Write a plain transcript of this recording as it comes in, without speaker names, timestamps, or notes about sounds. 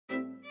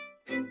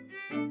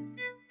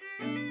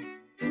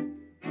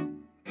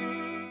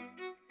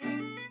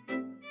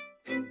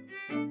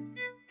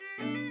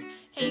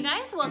Hey you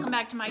guys, welcome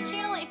back to my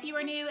channel. If you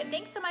are new,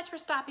 thanks so much for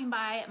stopping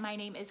by. My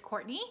name is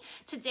Courtney.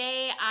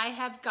 Today I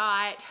have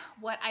got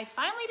what I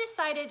finally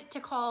decided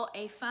to call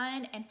a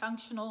fun and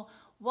functional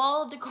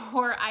wall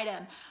decor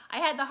item. I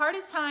had the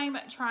hardest time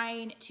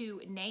trying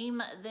to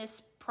name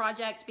this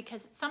project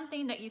because it's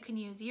something that you can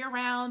use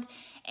year-round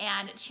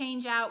and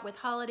change out with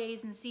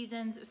holidays and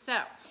seasons. So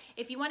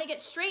if you want to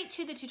get straight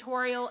to the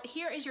tutorial,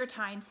 here is your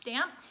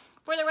timestamp.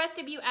 For the rest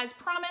of you, as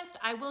promised,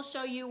 I will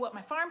show you what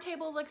my farm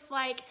table looks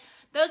like.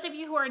 Those of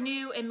you who are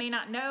new and may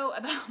not know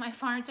about my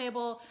farm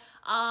table,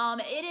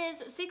 it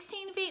is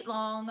 16 feet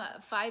long,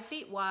 5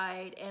 feet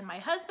wide, and my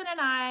husband and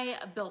I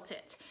built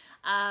it.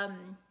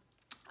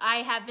 I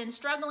have been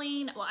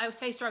struggling, well, I would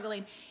say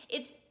struggling.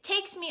 It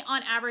takes me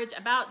on average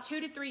about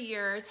 2 to 3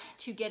 years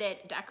to get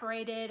it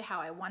decorated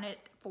how I want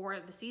it for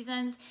the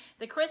seasons.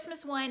 The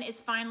Christmas one is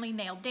finally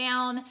nailed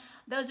down.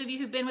 Those of you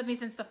who've been with me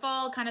since the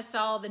fall kind of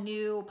saw the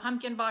new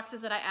pumpkin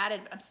boxes that I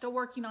added. I'm still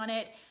working on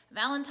it.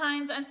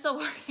 Valentine's, I'm still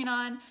working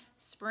on.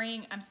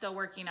 Spring, I'm still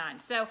working on.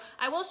 So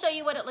I will show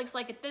you what it looks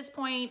like at this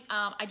point.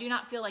 I do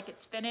not feel like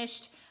it's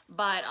finished,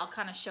 but I'll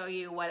kind of show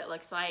you what it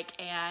looks like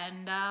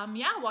and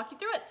yeah, walk you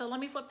through it. So let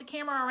me flip the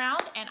camera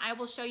around and I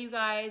will show you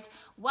guys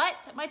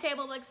what my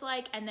table looks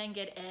like and then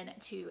get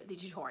into the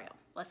tutorial.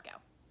 Let's go.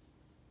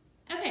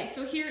 Okay,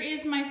 so here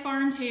is my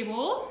farm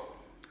table.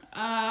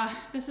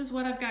 This is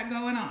what I've got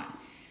going on.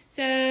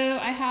 So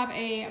I have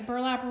a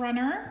burlap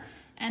runner,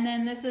 and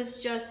then this is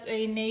just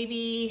a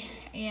navy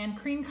and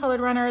cream colored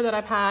runner that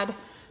I've had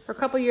for a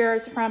couple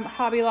years from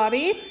Hobby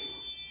Lobby.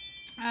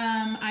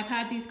 I've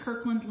had these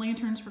Kirkland's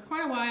lanterns for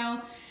quite a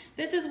while.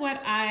 This is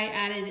what I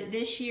added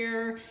this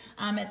year.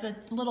 It's a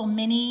little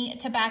mini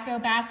tobacco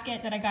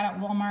basket that I got at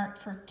Walmart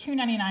for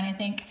 $2.99, I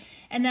think.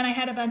 And then I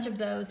had a bunch of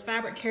those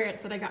fabric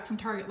carrots that I got from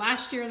Target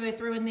last year that I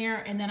threw in there.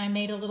 And then I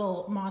made a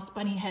little moss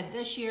bunny head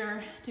this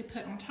year to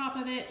put on top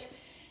of it.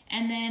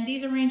 And then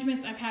these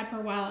arrangements I've had for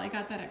a while. I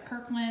got that at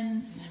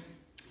Kirkland's.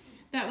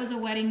 That was a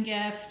wedding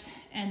gift.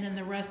 And then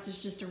the rest is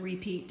just a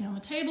repeat down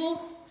the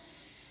table.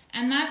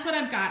 And that's what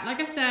I've got. Like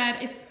I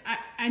said,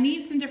 I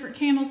need some different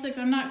candlesticks.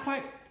 I'm not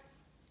quite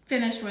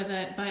finished with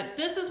it, but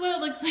this is what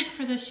it looks like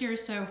for this year.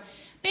 So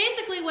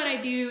basically what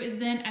I do is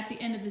then at the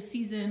end of the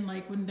season,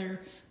 like when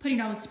they're putting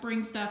all the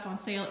spring stuff on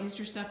sale,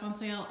 Easter stuff on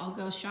sale, I'll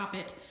go shop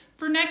it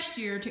for next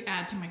year to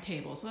add to my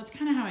table. So that's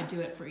kind of how I do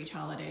it for each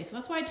holiday. So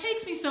that's why it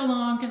takes me so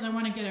long, because I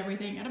want to get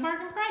everything at a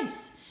bargain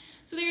price.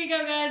 So there you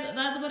go, guys.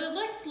 That's what it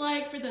looks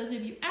like for those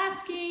of you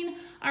asking.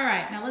 All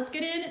right, now let's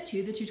get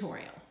into the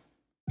tutorial.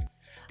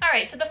 All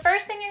right, so the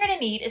first thing you're gonna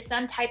need is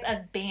some type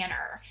of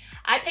banner.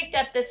 I picked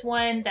up this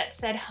one that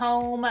said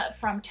home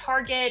from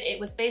Target.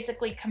 It was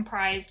basically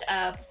comprised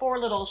of 4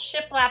 little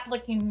shiplap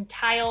looking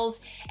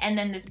tiles and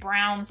then this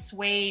brown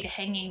suede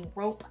hanging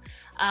rope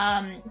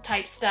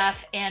type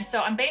stuff. And so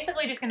I'm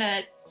basically just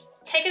gonna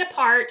take it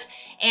apart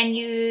and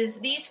use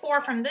these 4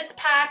 from this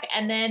pack,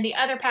 and then the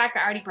other pack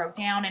I already broke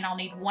down, and I'll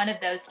need 1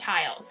 of those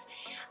tiles.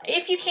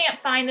 If you can't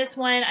find this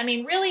one, I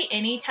mean, really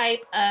any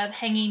type of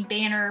hanging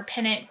banner,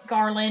 pennant,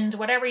 garland,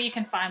 whatever you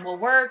can find will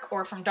work.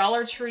 Or from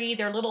Dollar Tree,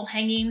 their little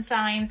hanging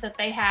signs that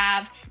they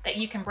have that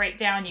you can break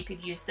down, you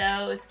could use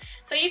those.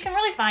 So you can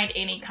really find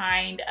any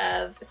kind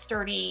of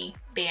sturdy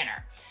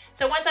banner.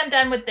 So once I'm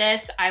done with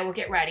this, I will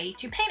get ready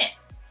to paint it.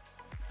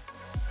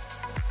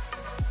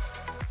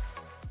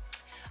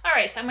 All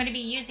right, so I'm going to be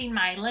using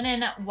my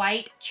linen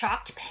white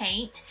chalked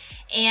paint,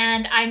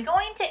 and I'm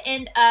going to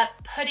end up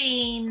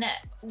putting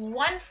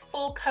 1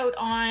 full coat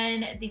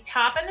on the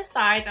top and the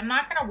sides. I'm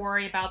not going to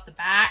worry about the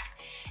back.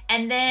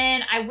 And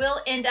then I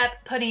will end up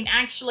putting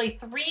actually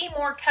 3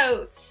 more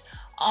coats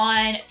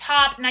on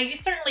top. Now you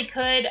certainly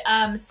could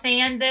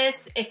sand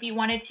this if you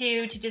wanted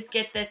to just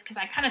get this, because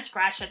I kind of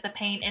scratched at the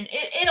paint and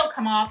it'll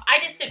come off. I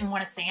just didn't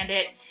want to sand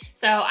it,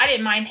 so I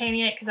didn't mind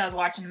painting it because I was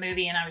watching the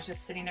movie and I was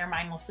just sitting there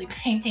mindlessly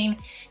painting.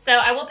 So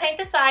I will paint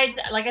the sides,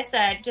 like I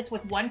said, just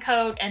with 1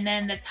 coat, and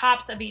then the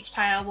tops of each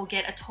tile will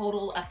get a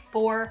total of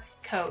 4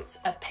 coats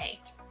of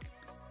paint.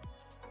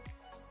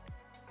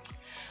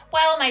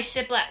 While my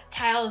shiplap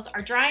tiles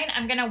are drying,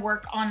 I'm gonna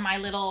work on my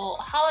little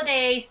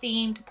holiday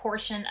themed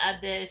portion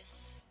of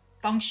this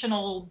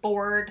functional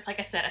board. Like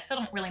I said, I still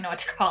don't really know what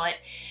to call it.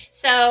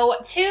 So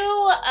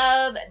 2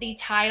 of the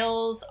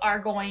tiles are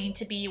going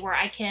to be where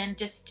I can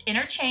just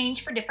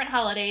interchange for different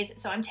holidays.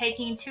 So I'm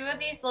taking 2 of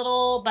these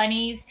little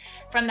bunnies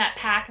from that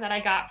pack that I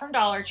got from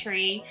Dollar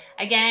Tree,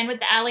 again with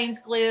the Aleene's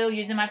glue,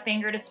 using my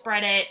finger to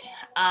spread it,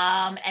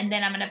 and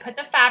then I'm gonna put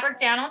the fabric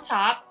down on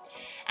top.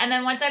 And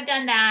then once I've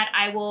done that,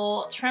 I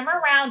will trim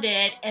around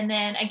it, and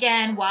then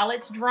again, while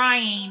it's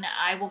drying,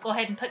 I will go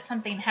ahead and put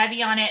something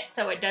heavy on it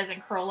so it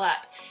doesn't curl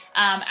up.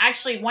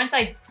 Actually, once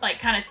I like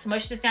kind of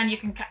smush this down, you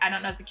can, I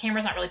don't know if the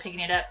camera's not really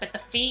picking it up, but the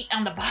feet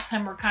on the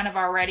bottom are kind of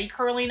already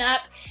curling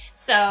up.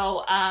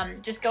 So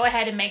just go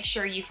ahead and make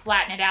sure you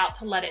flatten it out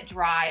to let it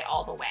dry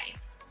all the way.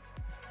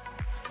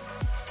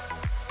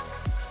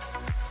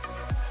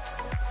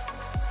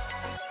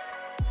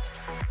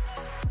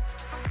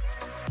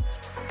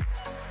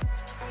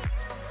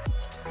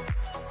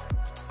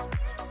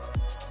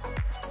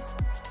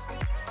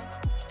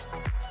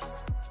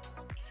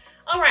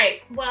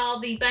 while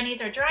the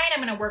bunnies are drying,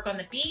 I'm going to work on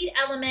the bead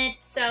element.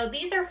 So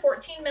these are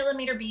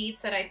 14mm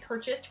beads that I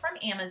purchased from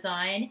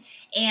Amazon,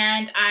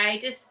 and I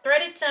just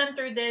threaded some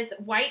through this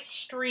white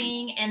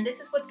string, and this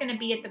is what's going to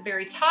be at the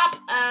very top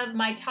of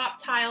my top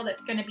tile.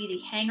 That's going to be the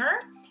hanger.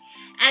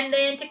 And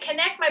then to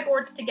connect my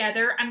boards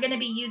together, I'm going to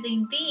be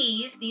using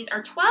these. These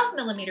are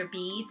 12mm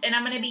beads, and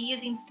I'm going to be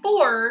using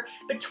 4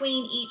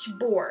 between each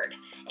board.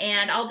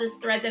 And I'll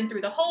just thread them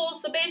through the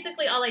holes. So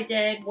basically all I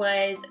did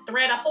was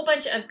thread a whole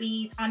bunch of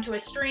beads onto a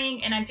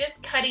string, and I'm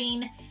just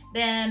cutting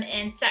them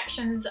in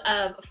sections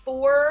of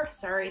 4.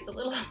 Sorry, it's a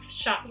little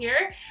shot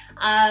here.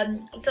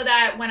 So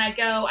that when I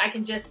go, I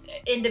can just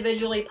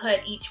individually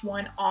put each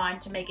one on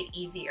to make it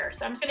easier.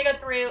 So I'm just going to go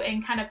through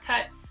and kind of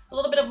cut a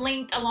little bit of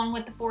length along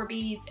with the 4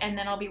 beads, and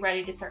then I'll be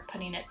ready to start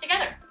putting it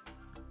together.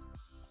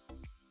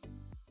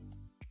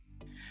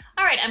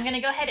 All right, I'm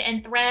gonna go ahead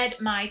and thread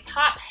my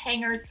top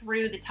hanger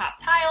through the top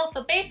tile.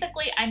 So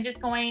basically, I'm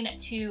just going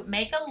to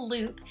make a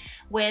loop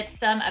with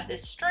some of the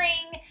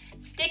string,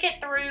 stick it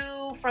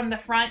through from the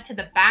front to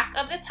the back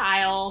of the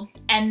tile,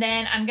 and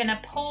then I'm gonna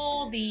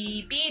pull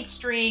the bead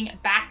string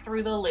back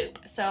through the loop.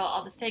 So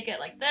I'll just take it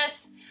like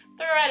this,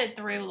 thread it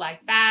through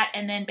like that,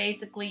 and then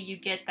basically you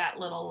get that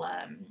little,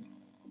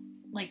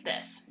 like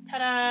this,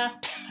 ta-da.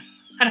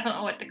 I don't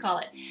know what to call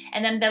it.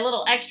 And then the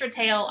little extra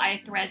tail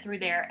I thread through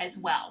there as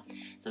well.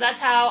 So that's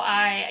how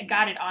I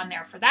got it on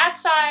there for that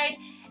side.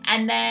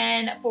 And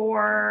then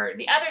for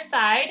the other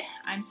side,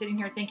 I'm sitting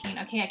here thinking,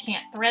 okay, I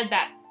can't thread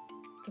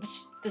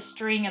the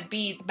string of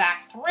beads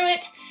back through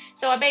it.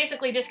 So I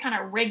basically just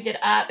kind of rigged it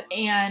up,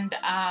 and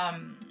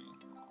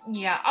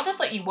yeah, I'll just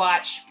let you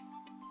watch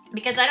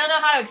because I don't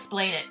know how to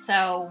explain it.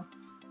 So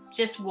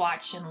just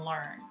watch and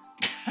learn.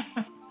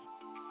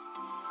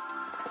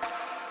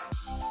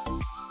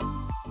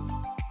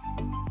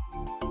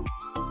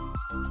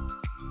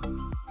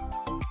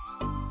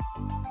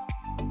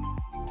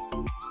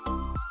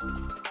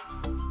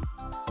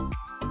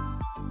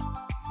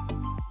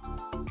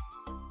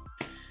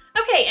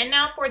 Okay, and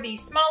now for the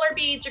smaller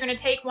beads, you're going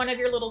to take one of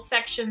your little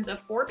sections of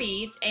 4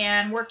 beads,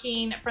 and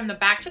working from the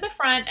back to the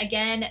front,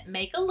 again,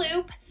 make a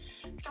loop,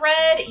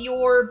 thread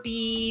your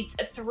beads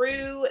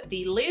through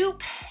the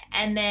loop,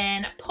 and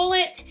then pull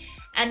it,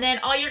 and then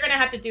all you're going to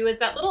have to do is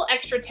that little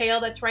extra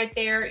tail that's right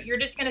there, you're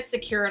just going to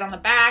secure it on the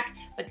back,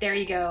 but there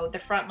you go, the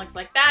front looks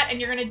like that, and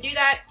you're going to do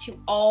that to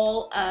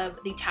all of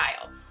the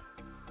tiles.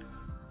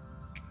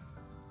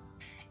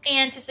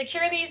 And to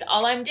secure these,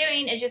 all I'm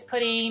doing is just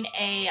putting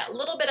a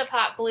little bit of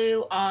hot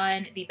glue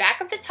on the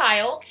back of the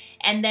tile,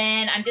 and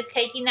then I'm just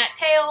taking that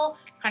tail,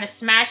 kind of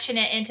smashing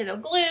it into the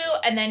glue,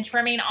 and then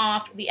trimming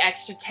off the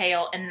extra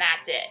tail, and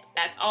that's it.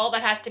 That's all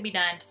that has to be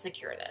done to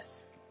secure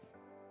this.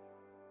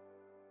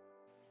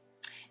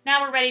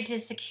 Now we're ready to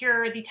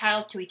secure the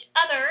tiles to each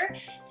other.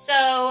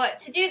 So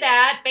to do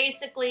that,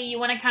 basically you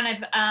want to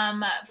kind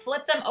of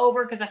flip them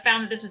over, because I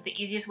found that this was the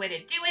easiest way to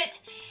do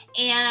it.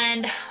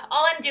 And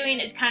all I'm doing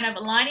is kind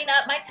of lining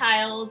up my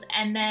tiles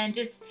and then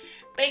just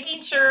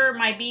making sure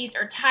my beads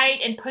are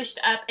tight and pushed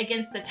up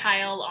against the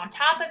tile on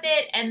top of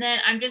it. And then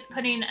I'm just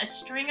putting a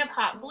string of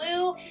hot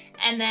glue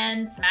and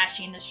then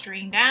smashing the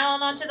string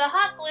down onto the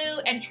hot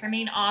glue and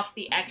trimming off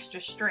the extra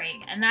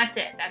string. And that's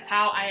it. That's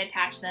how I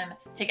attach them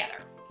together.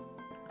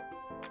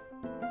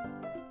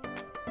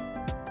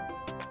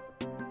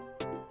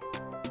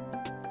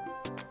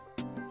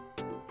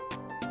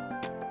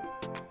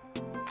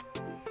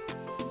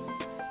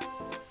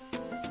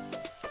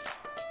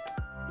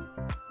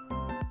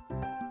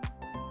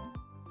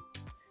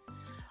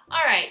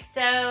 Alright,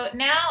 so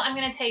now I'm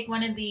going to take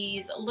one of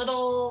these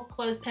little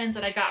clothespins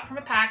that I got from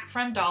a pack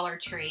from Dollar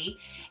Tree,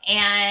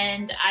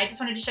 and I just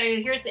wanted to show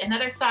you, here's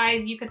another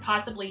size you could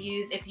possibly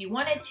use if you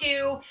wanted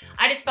to.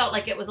 I just felt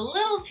like it was a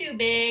little too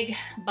big,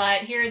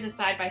 but here's a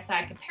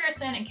side-by-side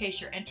comparison in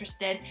case you're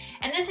interested.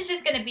 And this is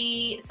just going to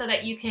be so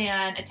that you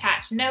can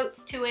attach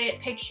notes to it,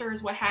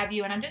 pictures, what have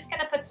you, and I'm just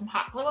going to put some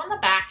hot glue on the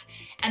back,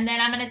 and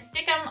then I'm going to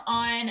stick them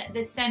on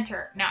the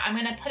center. Now I'm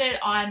going to put it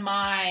on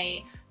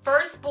my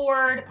first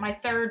board, my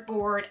third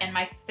board, and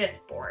my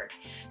 5th board.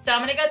 So I'm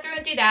gonna go through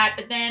and do that,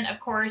 but then of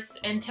course,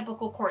 in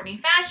typical Courtney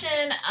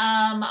fashion,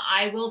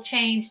 I will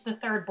change the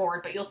 3rd board,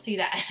 but you'll see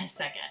that in a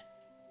second.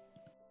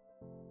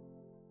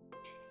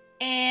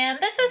 And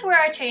this is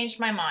where I changed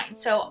my mind.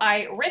 So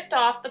I ripped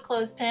off the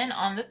clothespin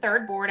on the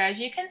 3rd board,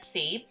 as you can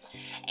see,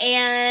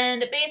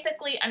 and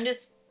basically I'm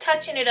just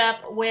touching it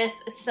up with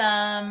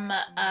some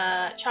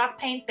chalk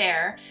paint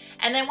there.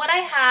 And then what I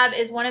have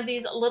is one of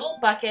these little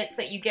buckets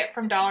that you get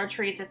from Dollar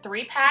Tree. It's a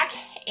 3-pack,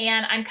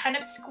 and I'm kind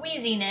of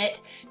squeezing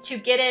it to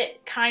get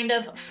it kind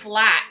of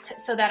flat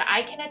so that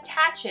I can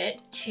attach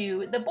it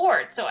to the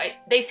board. So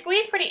they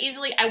squeeze pretty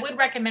easily. I would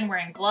recommend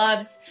wearing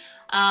gloves.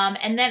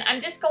 And then I'm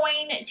just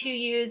going to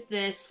use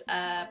this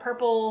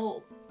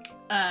purple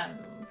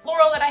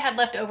floral that I had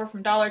left over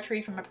from Dollar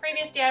Tree from a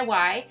previous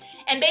DIY.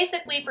 And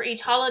basically for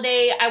each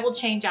holiday, I will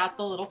change out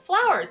the little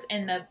flowers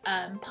in the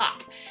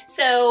pot.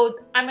 So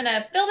I'm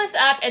gonna fill this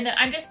up, and then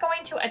I'm just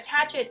going to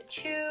attach it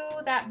to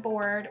that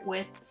board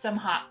with some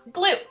hot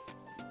glue.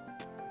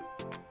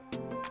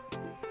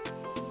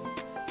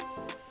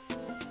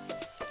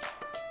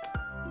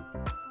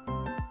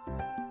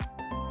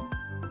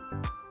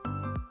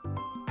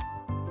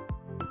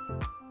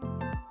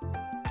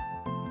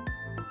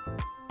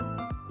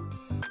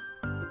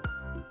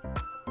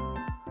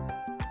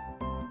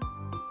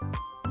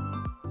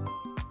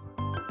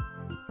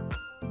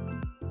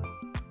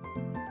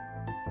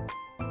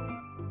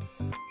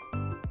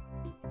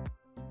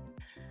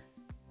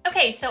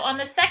 Okay, so on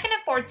the second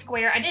and fourth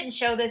square, I didn't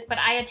show this, but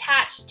I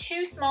attached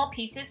 2 small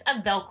pieces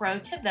of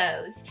Velcro to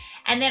those.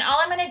 And then all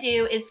I'm gonna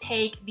do is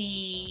take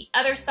the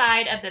other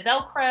side of the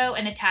Velcro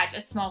and attach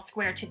a small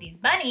square to these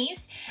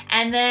bunnies.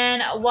 And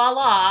then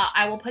voila,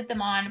 I will put them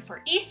on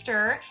for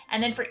Easter.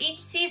 And then for each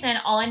season,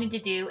 all I need to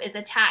do is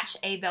attach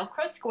a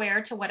Velcro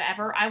square to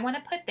whatever I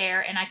wanna put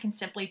there, and I can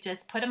simply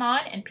just put them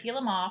on and peel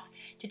them off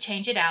to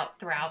change it out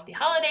throughout the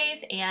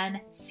holidays and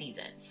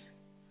seasons.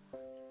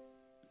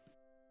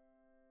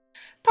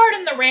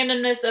 Pardon the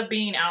randomness of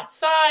being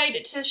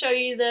outside to show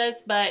you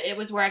this, but it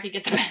was where I could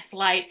get the best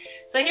light.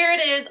 So here it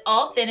is,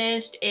 all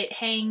finished. It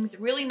hangs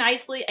really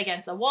nicely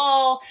against a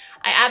wall.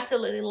 I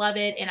absolutely love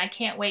it, and I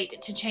can't wait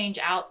to change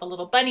out the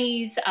little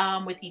bunnies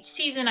with each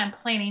season. I'm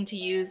planning to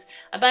use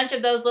a bunch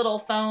of those little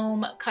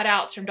foam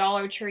cutouts from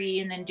Dollar Tree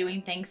and then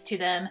doing things to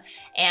them.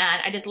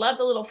 And I just love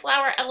the little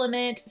flower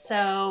element.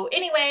 So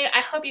anyway,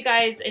 I hope you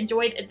guys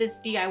enjoyed this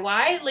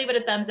DIY. Leave it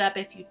a thumbs up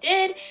if you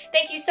did.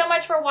 Thank you so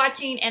much for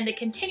watching and the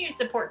continued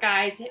support,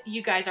 guys.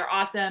 You guys are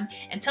awesome.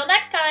 Until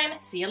next time,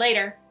 see you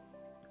later.